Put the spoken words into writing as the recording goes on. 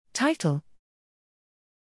Title: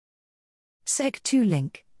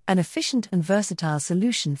 Seg2Link, an efficient and versatile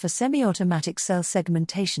solution for semi-automatic cell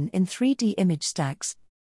segmentation in 3D image stacks.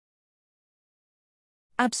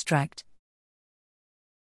 Abstract: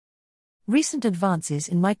 Recent advances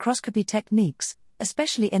in microscopy techniques,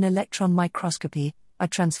 especially in electron microscopy, are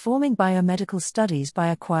transforming biomedical studies by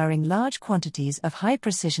acquiring large quantities of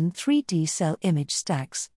high-precision 3D cell image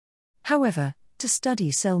stacks. However, to study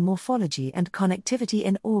cell morphology and connectivity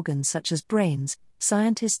in organs such as brains,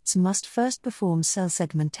 scientists must first perform cell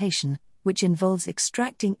segmentation, which involves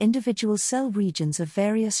extracting individual cell regions of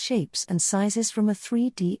various shapes and sizes from a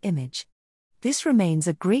 3D image. This remains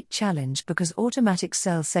a great challenge because automatic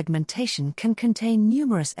cell segmentation can contain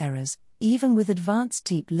numerous errors, even with advanced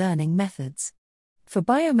deep learning methods. For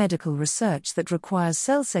biomedical research that requires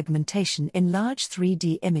cell segmentation in large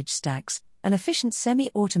 3D image stacks, an efficient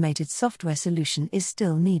semi-automated software solution is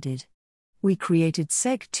still needed. We created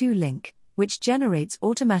Seg2Link, which generates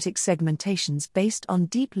automatic segmentations based on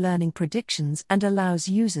deep learning predictions and allows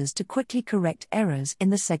users to quickly correct errors in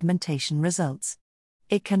the segmentation results.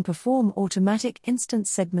 It can perform automatic instant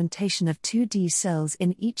segmentation of 2D cells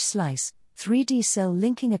in each slice, 3D cell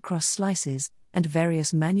linking across slices, and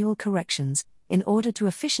various manual corrections, in order to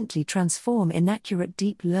efficiently transform inaccurate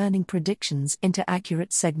deep learning predictions into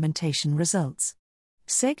accurate segmentation results.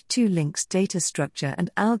 Seg2Link's data structure and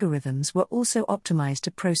algorithms were also optimized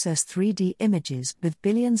to process 3D images with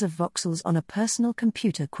billions of voxels on a personal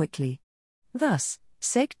computer quickly. Thus,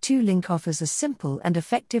 Seg2Link offers a simple and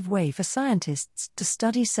effective way for scientists to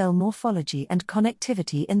study cell morphology and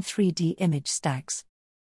connectivity in 3D image stacks.